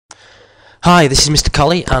Hi, this is Mr.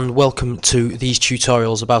 Colley and welcome to these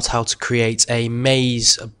tutorials about how to create a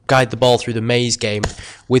maze, guide the ball through the maze game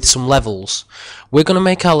with some levels. We're going to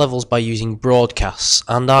make our levels by using broadcasts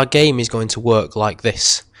and our game is going to work like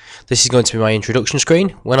this. This is going to be my introduction screen.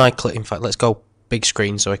 When I click, in fact let's go big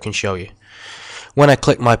screen so I can show you. When I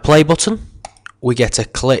click my play button, we get a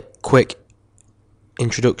quick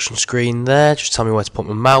introduction screen there. Just tell me where to put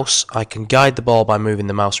my mouse. I can guide the ball by moving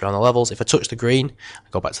the mouse around the levels. If I touch the green, I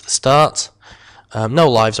go back to the start. No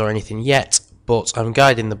lives or anything yet, but I'm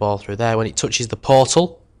guiding the ball through there. When it touches the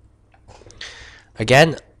portal,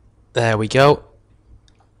 again, there we go.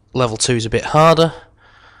 Level 2 is a bit harder.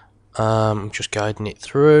 I'm just guiding it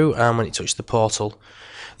through, and when it touches the portal,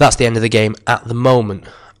 that's the end of the game at the moment.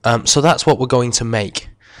 So that's what we're going to make.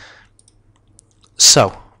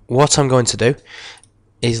 So what I'm going to do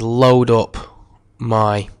is load up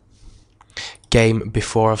my game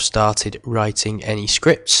before I've started writing any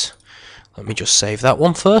scripts. Let me just save that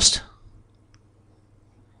one first.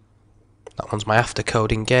 That one's my after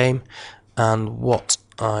coding game, and what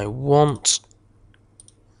I want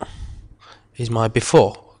is my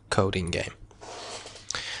before coding game.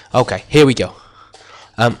 Okay, here we go.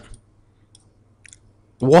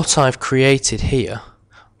 What I've created here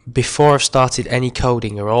before I've started any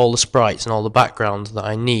coding are all the sprites and all the backgrounds that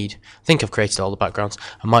I need. I think I've created all the backgrounds.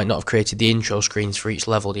 I might not have created the intro screens for each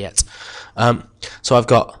level yet. So I've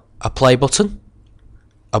got a play button,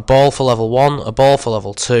 a ball for level 1, a ball for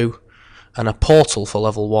level 2, and a portal for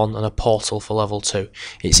level 1 and a portal for level 2.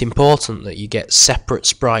 It's important that you get separate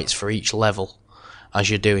sprites for each level as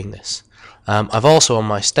you're doing this. I've also on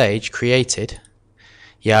my stage created,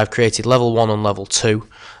 I've created level 1 and level 2,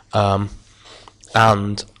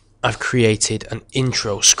 and I've created an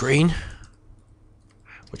intro screen,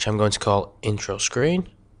 which I'm going to call intro screen.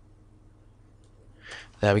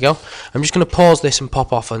 There we go. I'm just going to pause this and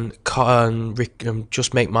pop off and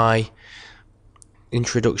just make my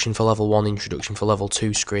introduction for level 1, introduction for level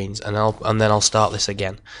 2 screens, and then I'll start this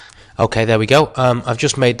again. Okay, there we go. I've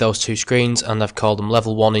just made those two screens and I've called them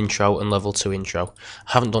level 1 intro and level 2 intro.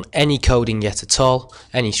 I haven't done any coding yet at all,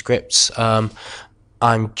 any scripts.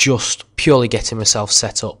 I'm just purely getting myself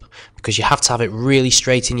set up because you have to have it really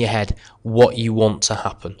straight in your head what you want to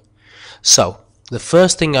happen. So the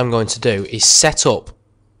first thing I'm going to do is set up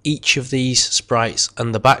each of these sprites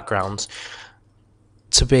and the backgrounds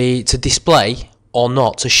to display or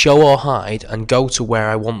not, to show or hide and go to where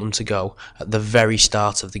I want them to go at the very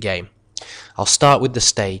start of the game. I'll start with the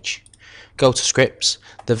stage. Go to scripts.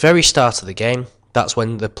 The very start of the game, that's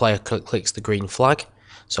when the player clicks the green flag.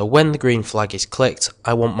 So when the green flag is clicked,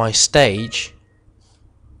 I want my stage,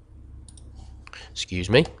 excuse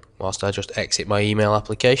me, whilst I just exit my email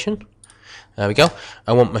application. There we go.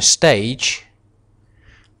 I want my stage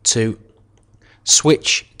to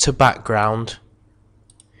switch to background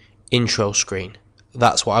intro screen.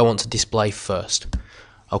 That's what I want to display first.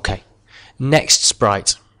 Okay. Next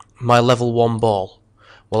sprite, my level 1 ball.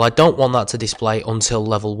 Well, I don't want that to display until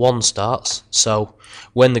level 1 starts. So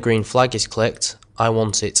when the green flag is clicked, I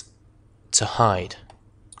want it to hide.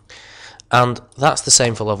 And that's the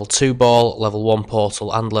same for level 2 ball, level 1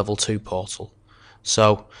 portal, and level 2 portal.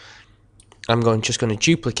 So I'm just going to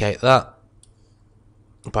duplicate that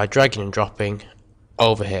by dragging and dropping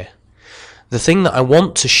over here. The thing that I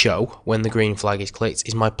want to show when the green flag is clicked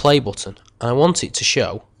is my play button. And I want it to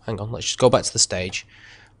show, hang on, let's just go back to the stage,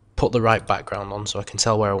 put the right background on so I can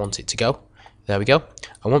tell where I want it to go. There we go.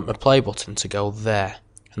 I want my play button to go there.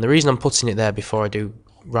 And the reason I'm putting it there before I do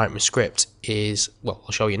write my script is, well,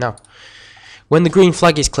 I'll show you now. When the green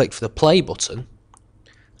flag is clicked for the play button,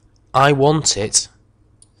 I want it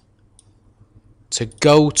to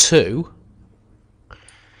go to,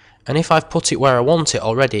 and if I've put it where I want it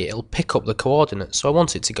already, it'll pick up the coordinates, so I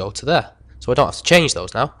want it to go to there. So I don't have to change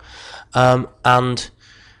those now. And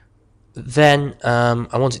then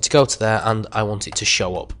I want it to go to there, and I want it to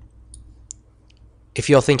show up. If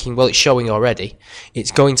you're thinking, well, it's showing already,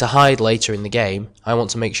 it's going to hide later in the game. I want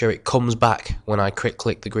to make sure it comes back when I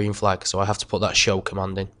click the green flag, so I have to put that show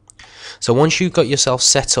command in. So once you've got yourself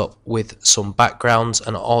set up with some backgrounds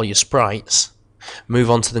and all your sprites, move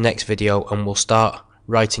on to the next video and we'll start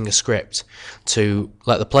writing a script to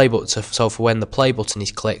let the play button, so for when the play button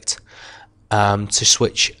is clicked, to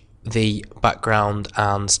switch the background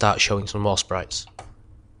and start showing some more sprites.